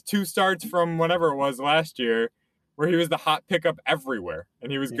feels like his 2 starts from whenever it was last year, where he was the hot pickup everywhere,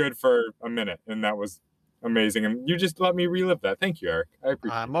 and he was good for a minute, and that was amazing. And you just let me relive that. Thank you, Eric. I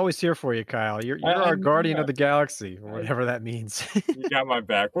appreciate it. I'm always here for you, Kyle. You're our guardian of the galaxy, or whatever that means. You got my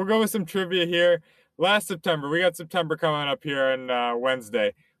back. We'll go with some trivia here. Last September, we got September coming up here on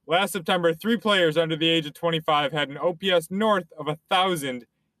Wednesday. Last September, 3 players under the age of 25 had an OPS north of 1,000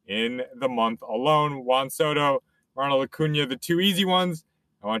 in the month alone. Juan Soto, Ronald Acuna, the 2 easy ones.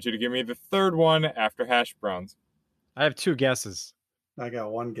 I want you to give me the 3rd one after hash browns. I have 2 guesses. I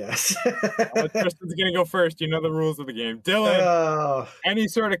got 1 guess. Tristan's going to go first. You know the rules of the game. Dylan, any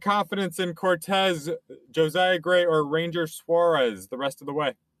sort of confidence in Cortez, Josiah Gray, or Ranger Suarez the rest of the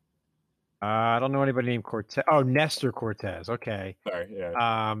way? I don't know anybody named Cortez. Oh, Nestor Cortez. Okay. Sorry.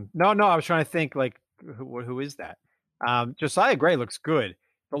 Yeah. No. I was trying to think like who is that? Josiah Gray looks good.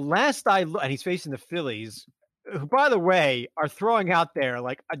 The last I looked, and he's facing the Phillies, who, by the way, are throwing out there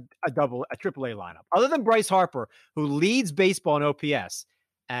like a AAA lineup. Other than Bryce Harper, who leads baseball in OPS,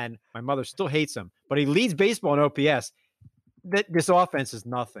 and my mother still hates him, but he leads baseball in OPS. This offense is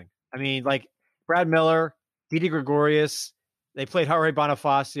nothing. I mean, like Brad Miller, Didi Gregorius. They played Jorge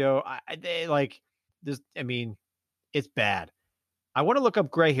Bonifacio. It's bad. I want to look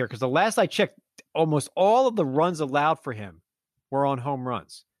up Gray here because the last I checked, almost all of the runs allowed for him were on home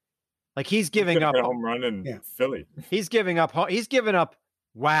runs. Like he's giving up a home run in Philly. He's giving up.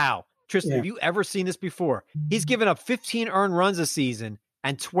 Wow, Tristan, have you ever seen this before? He's given up 15 earned runs a season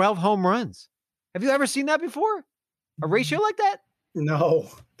and 12 home runs. Have you ever seen that before? A ratio like that? No,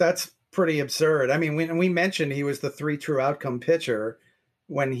 that's pretty absurd. I mean, we mentioned he was the 3 true outcome pitcher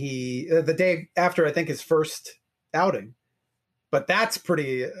when he the day after I think his first outing, but that's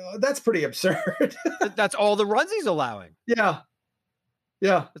pretty absurd. That's all the runs he's allowing. Yeah.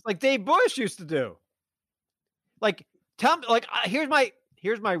 It's like Dave Bush used to do. Like, tell me, like, here's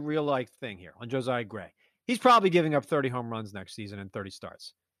my real life thing here on Josiah Gray. He's probably giving up 30 home runs next season and 30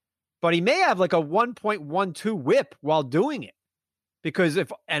 starts, but he may have like a 1.12 WHIP while doing it, because a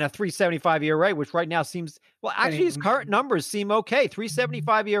 3.75 ERA, which right now seems, well, actually his current numbers seem okay.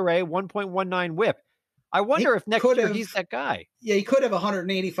 3.75 ERA, 1.19 WHIP. I wonder if next year he's that guy. Yeah, he could have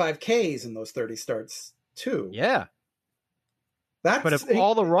 185 Ks in those 30 starts too. Yeah. But if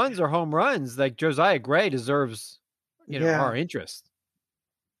all the runs are home runs, like Josiah Gray deserves, our interest.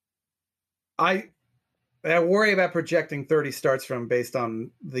 I worry about projecting 30 starts from him based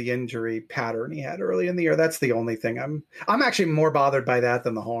on the injury pattern he had early in the year. That's the only thing I'm actually more bothered by that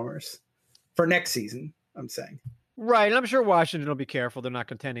than the homers for next season, I'm saying. Right, and I'm sure Washington will be careful. They're not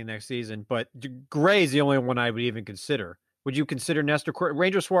contending next season, but Gray's the only one I would even consider. Would you consider Nestor?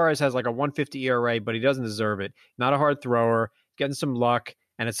 Ranger Suarez has like a 150 ERA, but he doesn't deserve it. Not a hard thrower, getting some luck,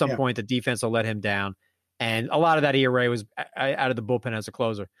 and at some point the defense will let him down. And a lot of that ERA was out of the bullpen as a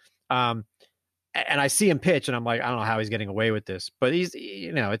closer. And I see him pitch, and I'm like, I don't know how he's getting away with this, but he's,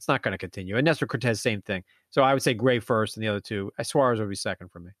 it's not going to continue. And Nestor Cortez, same thing. So I would say Gray first, and the other two, Suarez would be second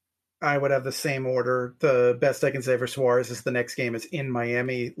for me. I would have the same order. The best I can say for Suarez is the next game is in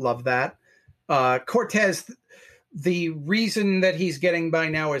Miami. Love that. Cortez, the reason that he's getting by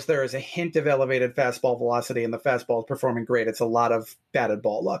now is there is a hint of elevated fastball velocity, and the fastball is performing great. It's a lot of batted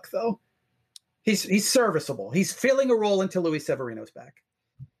ball luck, though. He's serviceable. He's filling a role until Luis Severino's back.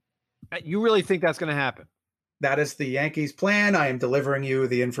 You really think that's going to happen? That is the Yankees' plan. I am delivering you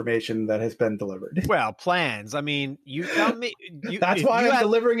the information that has been delivered. Well, plans. I mean, you tell me. That's why I'm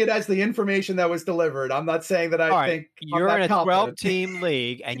delivering it as the information that was delivered. I'm not saying that I think you're in a 12-team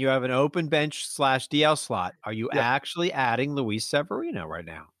league and you have an open bench / DL slot. Are you actually adding Luis Severino right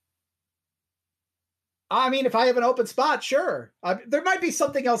now? I mean, if I have an open spot, sure. There might be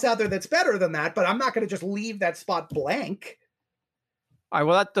something else out there that's better than that, but I'm not going to just leave that spot blank. All right.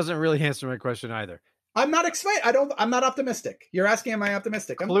 Well, that doesn't really answer my question either. I'm not excited. I'm not optimistic. You're asking, am I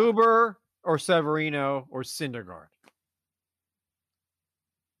optimistic? Kluber or Severino or Syndergaard?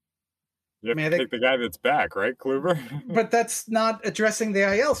 You have to take the guy that's back, right, Kluber? But that's not addressing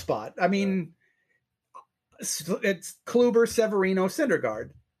the IL spot. I mean, it's Kluber, Severino,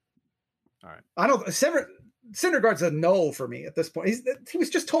 Syndergaard. All right. I don't. Syndergaard's a no for me at this point. He was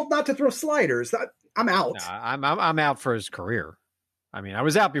just told not to throw sliders. I'm out. No, I'm out for his career. I mean, I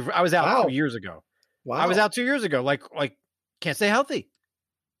was out before. I was out 2 years ago. Wow. I was out 2 years ago. Like can't stay healthy.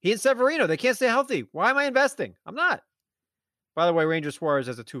 He and Severino, they can't stay healthy. Why am I investing? I'm not. By the way, Ranger Suarez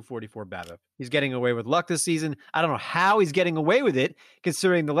has a 244 BABIP. He's getting away with luck this season. I don't know how he's getting away with it,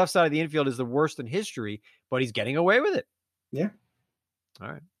 considering the left side of the infield is the worst in history, but he's getting away with it. Yeah. All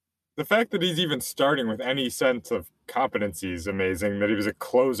right. The fact that he's even starting with any sense of competency is amazing. That he was a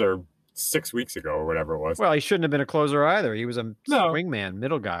closer 6 weeks ago or whatever it was. Well, he shouldn't have been a closer either. He was a swingman,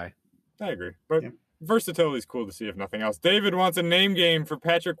 middle guy. I agree. But versatility is cool to see, if nothing else. David wants a name game for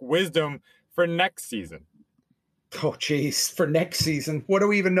Patrick Wisdom for next season. Oh, geez. For next season. What do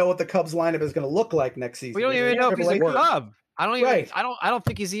we even know what the Cubs lineup is going to look like next season? We don't even know if he's a Cub. I don't even. Right. I don't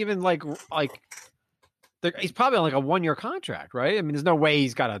think he's even like. He's probably on like a 1-year contract, right? I mean, there's no way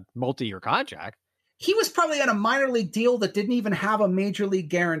he's got a multi-year contract. He was probably on a minor league deal that didn't even have a major league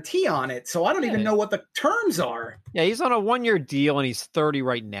guarantee on it. So I don't even know what the terms are. Yeah, he's on a 1-year deal and he's 30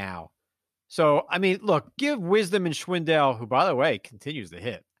 right now. So, I mean, look, give Wisdom and Schwindel, who, by the way, continues to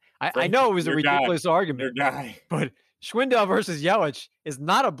hit. I know it was a ridiculous argument, but Schwindel versus Yelich is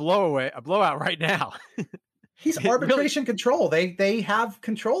not a blowout right now. He's arbitration control. They have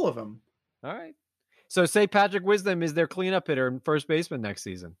control of him. All right. So say Patrick Wisdom is their cleanup hitter and first baseman next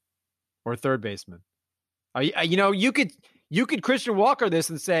season, or third baseman. You could Christian Walker this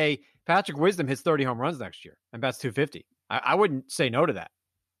and say Patrick Wisdom hits 30 home runs next year and bats 250. I wouldn't say no to that.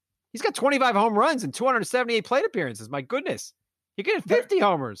 He's got 25 home runs and 278 plate appearances. My goodness. He could hit 50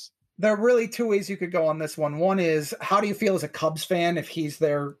 homers. There are really two ways you could go on this one. One is, how do you feel as a Cubs fan if he's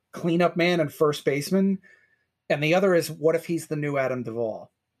their cleanup man and first baseman? And the other is, what if he's the new Adam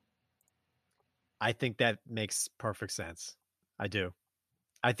Duvall? I think that makes perfect sense. I do.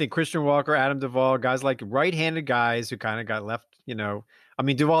 I think Christian Walker, Adam Duvall, guys like right-handed guys who kind of got left, I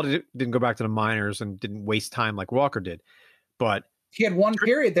mean, Duvall didn't go back to the minors and didn't waste time like Walker did. But he had one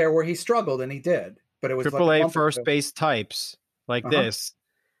period there where he struggled, and he did. But it was AAA like first base types like this.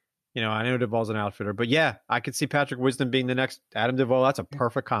 I know Duvall's an outfitter, but yeah, I could see Patrick Wisdom being the next Adam Duvall. That's a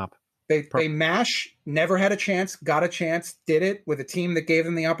perfect comp. They mash, never had a chance, got a chance, did it with a team that gave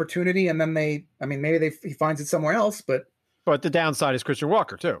them the opportunity, and then maybe he finds it somewhere else, but the downside is Christian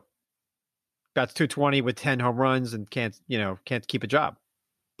Walker too. That's 220 with 10 home runs and can't keep a job.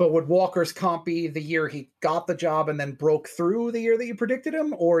 But would Walker's comp be the year he got the job and then broke through the year that you predicted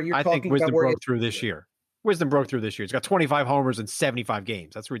him, or I think Wisdom broke through this year. Wisdom broke through this year. He's got 25 homers in 75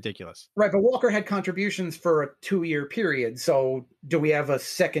 games. That's ridiculous. Right, but Walker had contributions for a 2-year period. So do we have a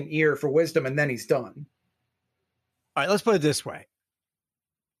second year for Wisdom and then he's done? All right, let's put it this way.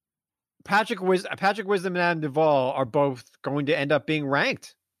 Patrick Wisdom and Adam Duvall are both going to end up being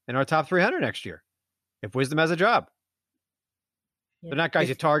ranked in our top 300 next year if Wisdom has a job. They're not guys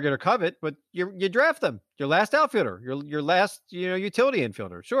you target or covet, but you draft them. Your last outfielder, your last utility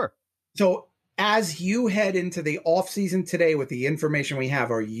infielder, sure. So as you head into the offseason today with the information we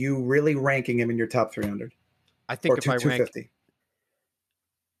have, are you really ranking him in your top 300? I think if I rank 250?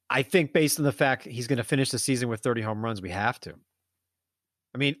 I think based on the fact he's going to finish the season with 30 home runs, we have to.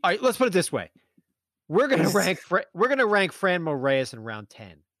 I mean, all right, let's put it this way. We're going to rank Franmil Reyes in round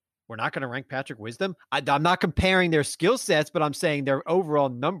 10. We're not going to rank Patrick Wisdom. I'm not comparing their skill sets, but I'm saying their overall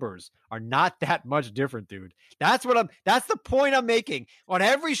numbers are not that much different, dude. That's the point I'm making. On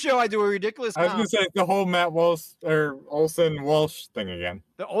every show, I do a ridiculous. I was going to say the whole Matt Walsh or Olsen Walsh thing again.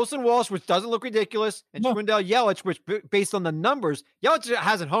 The Olsen Walsh, which doesn't look ridiculous, and Schwindel Yelich, which based on the numbers, Yelich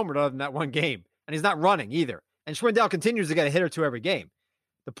hasn't homered other than that one game, and he's not running either. And Schwindel continues to get a hit or two every game.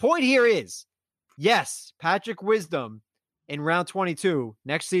 The point here is, yes, Patrick Wisdom in round 22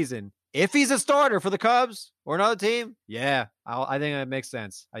 next season, if he's a starter for the Cubs or another team, I think that makes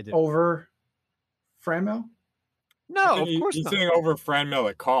sense. I do. Over Franmil? No, of course he's not. saying over Franmil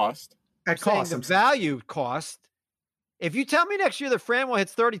at cost. At cost. The value cost. If you tell me next year that Franmil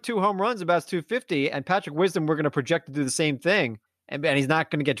hits 32 home runs, about 250, and Patrick Wisdom, we're going to project to do the same thing, and he's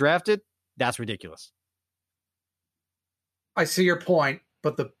not going to get drafted, that's ridiculous. I see your point,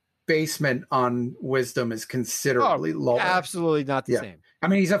 but the basement on Wisdom is considerably lower. Absolutely not the same. I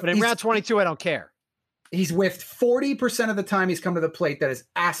mean, but in round 22, I don't care. He's whiffed 40% of the time he's come to the plate. That is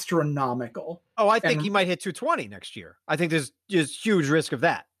astronomical. Oh, I think he might hit 220 next year. I think there's just huge risk of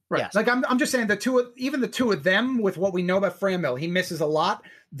that. Right. Yes. Like I'm just saying the two of them, with what we know about Franmil, he misses a lot.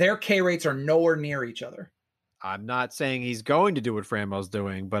 Their K rates are nowhere near each other. I'm not saying he's going to do what Franmel's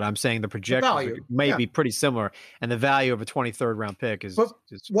doing, but I'm saying the projections may be pretty similar, and the value of a 23rd round pick is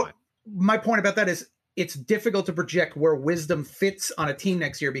fine. My point about that is it's difficult to project where Wisdom fits on a team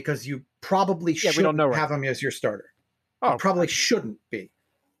next year because you probably shouldn't have him as your starter. Oh, probably shouldn't be.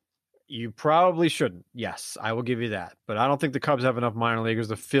 You probably shouldn't. Yes, I will give you that. But I don't think the Cubs have enough minor leaguers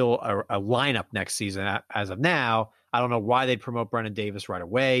to fill a lineup next season as of now. I don't know why they'd promote Brennan Davis right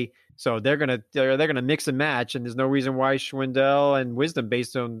away. So they're gonna mix and match, and there's no reason why Schwindel and Wisdom,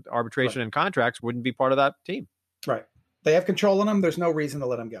 based on arbitration and contracts, wouldn't be part of that team. Right. They have control on them. There's no reason to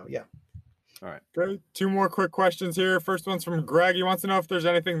let them go. Yeah. All right. Great. 2 more quick questions here. First one's from Greg. He wants to know if there's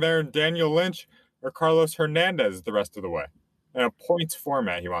anything there in Daniel Lynch or Carlos Hernandez the rest of the way. In a points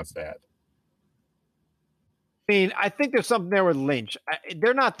format he wants to add. I mean, I think there's something there with Lynch.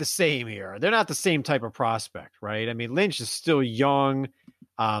 They're not the same here. They're not the same type of prospect, right? I mean, Lynch is still young.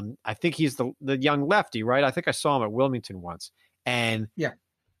 I think he's the young lefty, right? I think I saw him at Wilmington once. And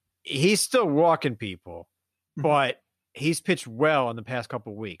he's still walking people, but he's pitched well in the past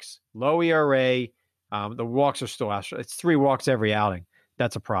couple of weeks. Low ERA. The walks are still out. It's 3 walks every outing.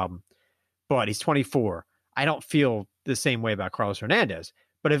 That's a problem. But he's 24. I don't feel the same way about Carlos Hernandez.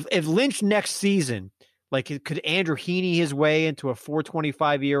 But if Lynch next season, like, could Andrew Heaney his way into a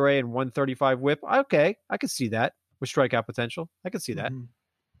 4.25 ERA and 1.35 WHIP? Okay, I could see that with strikeout potential. I could see that.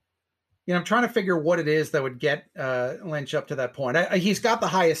 I'm trying to figure what it is that would get Lynch up to that point. He's got the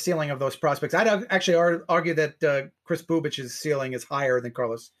highest ceiling of those prospects. I'd actually argue that Chris Bubich's ceiling is higher than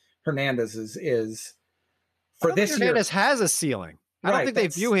Carlos Hernandez's is for this year. Hernandez has a ceiling. I don't think they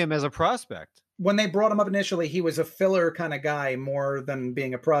view him as a prospect. When they brought him up initially, he was a filler kind of guy more than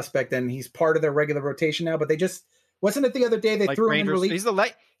being a prospect, and he's part of their regular rotation now. But they just wasn't it the other day they threw him in relief?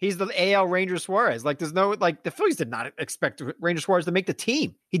 He's the AL Ranger Suarez. Like, there's no the Phillies did not expect Ranger Suarez to make the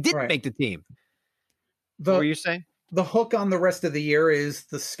team. He didn't make the team. What were you saying? The hook on the rest of the year is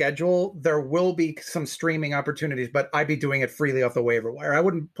the schedule. There will be some streaming opportunities, but I'd be doing it freely off the waiver wire. I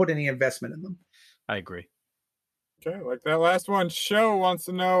wouldn't put any investment in them. I agree. Okay, like that last one. Show wants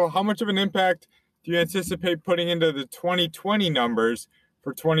to know, how much of an impact do you anticipate putting into the 2020 numbers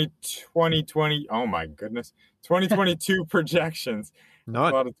for 2020? Oh my goodness, 2022 projections.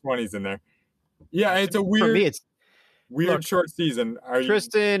 None. A lot of 20s in there. Yeah, it's a weird. For me, it's weird short season.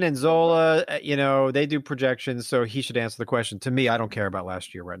 Tristan and Zola, they do projections, so he should answer the question. To me, I don't care about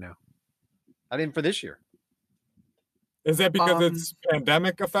last year right now. I didn't for this year. Is that because it's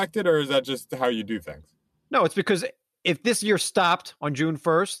pandemic affected, or is that just how you do things? No, it's because if this year stopped on June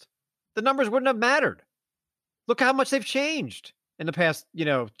 1st, the numbers wouldn't have mattered. Look how much they've changed in the past,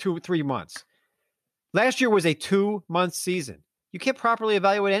 2-3 months. Last year was a 2-month season. You can't properly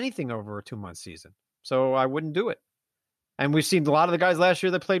evaluate anything over a 2-month season. So I wouldn't do it. And we've seen a lot of the guys last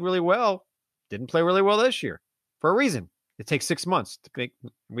year that played really well, didn't play really well this year for a reason. It takes 6 months to make.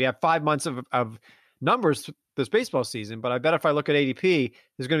 We have 5 months of numbers this baseball season, but I bet if I look at ADP,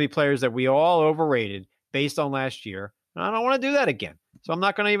 there's going to be players that we all overrated based on last year. And I don't want to do that again. So I'm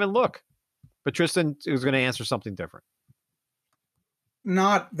not going to even look. But Tristan is going to answer something different.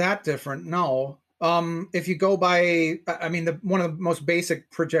 Not that different, no. If you go by, one of the most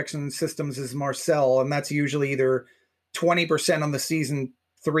basic projection systems is Marcel, and that's usually either 20% on the season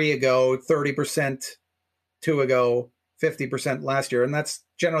 3 ago, 30% 2 ago, 50% last year. And that's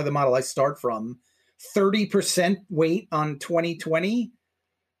generally the model I start from. 30% weight on 2020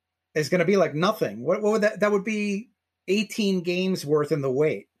 is going to be like nothing. What would that would be 18 games worth in the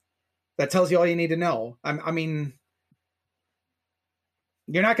weight. That tells you all you need to know. I mean,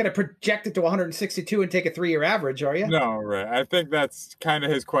 you're not going to project it to 162 and take a 3-year average, are you? No, right. I think that's kind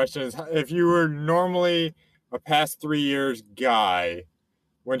of his question. Is if you were normally a past 3 years guy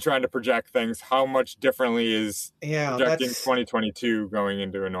when trying to project things, how much differently is projecting 2022 going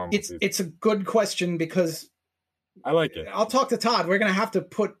into a normal season? It's a good question because I like it. I'll talk to Todd. We're going to have to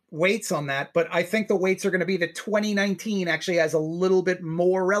put weights on that, but I think the weights are going to be that 2019 actually has a little bit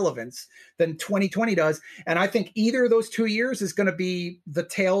more relevance than 2020 does. And I think either of those 2 years is going to be the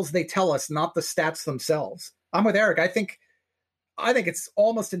tales they tell us, not the stats themselves. I'm with Eric. I think it's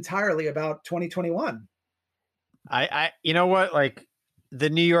almost entirely about 2021. You know what? Like the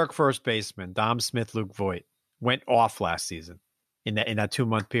New York first baseman, Dom Smith, Luke Voit, went off last season in that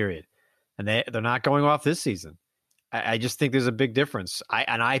 2-month period. And they're not going off this season. I just think there's a big difference.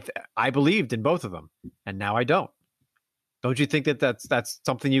 I believed in both of them, and now I don't. Don't you think that's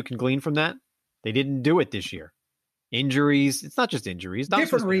something you can glean from that? They didn't do it this year. Injuries. It's not just injuries.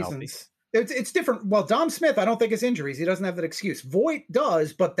 Different reasons. It's different. Well, Dom Smith, I don't think it's injuries. He doesn't have that excuse. Voit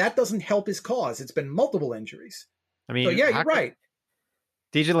does, but that doesn't help his cause. It's been multiple injuries. I mean, so yeah, you're right.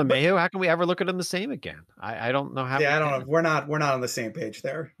 DJ LeMahieu, how can we ever look at him the same again? I don't know how. Yeah, I don't know. We're not on the same page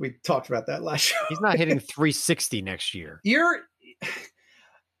there. We talked about that last show. He's not hitting 360 next year.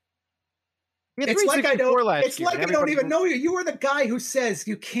 It's like I don't even know you. You are the guy who says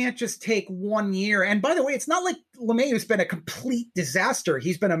you can't just take 1 year. And by the way, it's not like LeMahieu's been a complete disaster.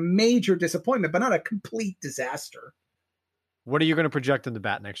 He's been a major disappointment, but not a complete disaster. What are you going to project in the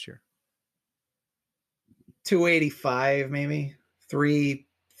bat next year? 285, maybe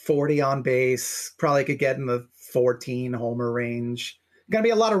 340 on base. Probably could get in the 14 homer range. Going to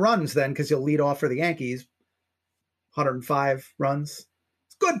be a lot of runs then because you'll lead off for the Yankees. 105 runs.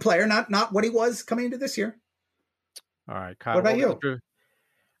 Good player, not what he was coming into this year. All right, Kyle. What about you?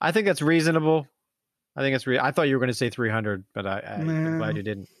 I think that's reasonable. I thought you were going to say 300, but I'm glad you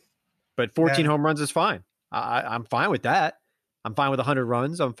didn't. But 14 home runs is fine. I'm fine with that. I'm fine with 100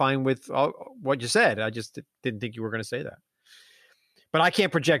 runs. I'm fine with what you said. I just didn't think you were going to say that. But I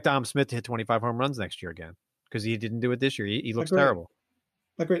can't project Dom Smith to hit 25 home runs next year again because he didn't do it this year. He looks terrible.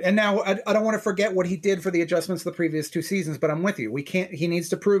 Agreed. And now I don't want to forget what he did for the adjustments the previous 2 seasons, but I'm with you. He needs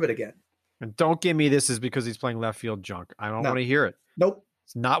to prove it again. And don't give me this is because he's playing left field junk. I don't want to hear it. Nope.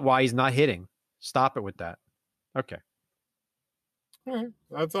 It's not why he's not hitting. Stop it with that. Okay. All right.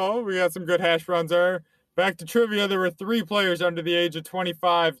 That's all. We got some good hash browns there. Back to trivia. There were 3 players under the age of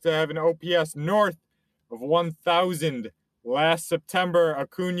 25 to have an OPS north of 1,000 last September.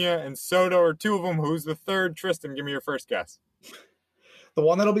 Acuna and Soto are 2 of them. Who's the third? Tristan, give me your first guess. The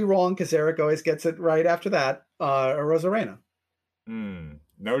one that'll be wrong because Eric always gets it right after that, Arozarena.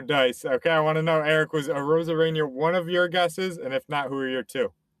 No dice. Okay, I want to know, Eric, was Arozarena one of your guesses? And if not, who are your 2?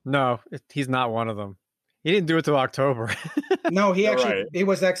 No, he's not one of them. He didn't do it till October. No, he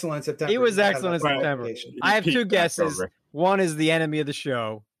was excellent in September. He was excellent in September. I have 2 guesses. October. One is the enemy of the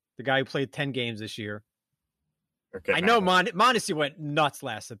show, the guy who played 10 games this year. Okay, I know Mondesi went nuts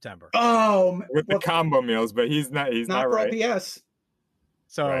last September. Oh, with the combo meals, but he's not right. OPS.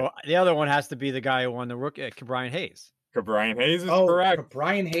 So the other one has to be the guy who won the rookie, Brian Hayes. Brian Hayes is correct.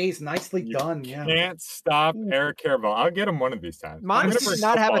 Brian Hayes, nicely done. Yeah. Can't stop Eric Caravel. I'll get him one of these times. Mondesi did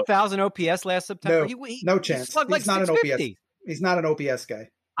not have 1,000 OPS last September. No chance. He slugged like 650. He's not an OPS guy.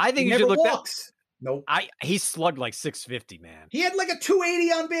 I think he you should never look walks. Nope. He slugged like 650, man. He had like a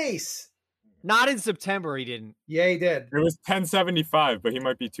 280 on base. Not in September, he didn't. Yeah, he did. It was 1075, but he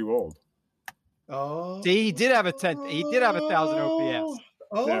might be too old. Oh. See, he did have 1,000 OPS.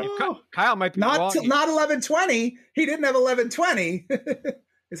 Oh, Kyle might be not wrong. not 1120. He didn't have 1120.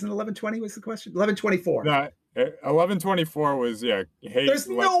 Isn't 1120 was the question? 1124. No, 1124 was Hayes. There's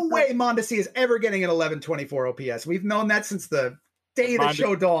no way Mondesi is ever getting an 1124 OPS. We've known that since the day the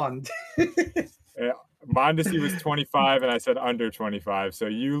show dawned. Mondesi was 25, and I said under 25, so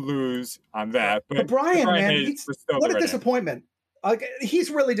you lose on that. But Brian, man, what a disappointment! Like, he's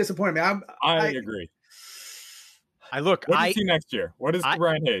really disappointed me. I agree. What do you see next year? What is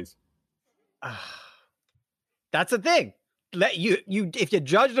Brian Hayes? That's the thing. If you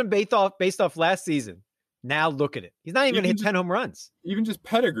judged him based off last season, now look at it. He's not even going to hit 10 home runs. Even just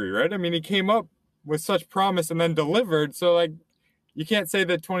pedigree, right? I mean, he came up with such promise and then delivered. So, like, you can't say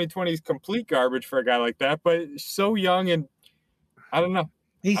that 2020 is complete garbage for a guy like that, but so young, and I don't know.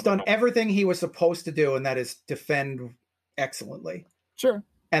 He's done everything he was supposed to do, and that is defend excellently. Sure.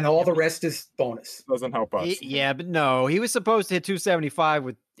 And all the rest is bonus. Doesn't help us. But no, he was supposed to hit 275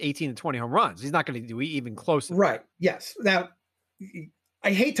 with 18 to 20 home runs. He's not going to do even close to that. Right. Yes. Now,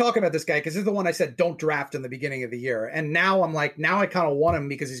 I hate talking about this guy because this is the one I said don't draft in the beginning of the year. And now I'm like, I kind of want him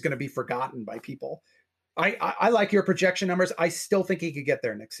because he's going to be forgotten by people. I like your projection numbers. I still think he could get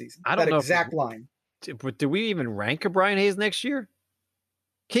there next season. I don't know exact line. But do we even rank a Brian Hayes next year?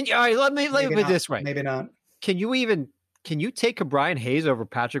 All right, let me put it this way. Maybe not. Can you take a Brian Hayes over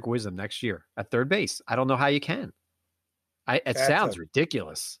Patrick Wisdom next year at third base? I don't know how you can. It sounds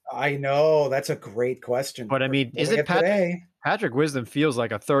ridiculous. I know. That's a great question. But I mean, Patrick Wisdom feels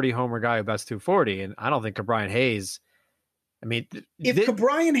like a 30 homer guy who bats 240, and I don't think Brian Hayes. I mean, if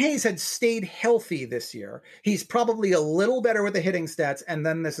Brian Hayes had stayed healthy this year, he's probably a little better with the hitting stats, and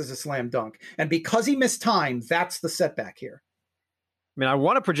then this is a slam dunk. And because he missed time, that's the setback here. I mean, I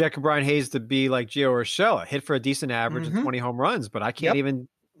want to project Brian Hayes to be like Gio Urshela, hit for a decent average and 20 home runs, but I can't even.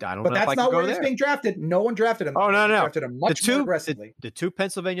 I don't know. But that's not where he's being drafted. No one drafted him. Oh, no. Drafted him much more aggressively. The two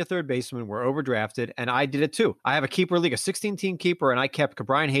Pennsylvania third basemen were overdrafted, and I did it too. I have a keeper league, a 16-team keeper, and I kept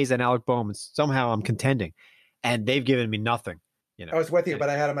Brian Hayes and Alec Bowman. Somehow I'm contending, and they've given me nothing. You know, I was with you,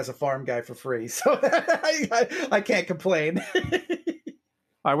 but I had him as a farm guy for free, so I can't complain.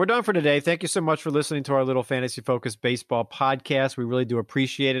 All right, we're done for today. Thank you so much for listening to our little fantasy-focused baseball podcast. We really do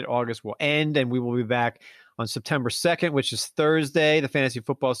appreciate it. August will end, and we will be back on September 2nd, which is Thursday. The fantasy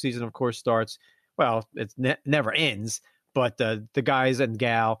football season, of course, starts. Well, it never ends, but the guys and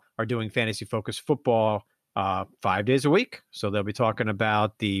gal are doing fantasy-focused football 5 days a week. So they'll be talking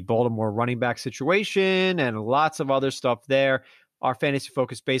about the Baltimore running back situation and lots of other stuff there. Our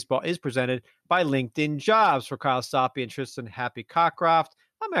fantasy-focused baseball is presented by LinkedIn Jobs. For Kyle Soppe and Tristan Happy Cockcroft,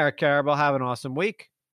 I'm Eric Carabell. Have an awesome week.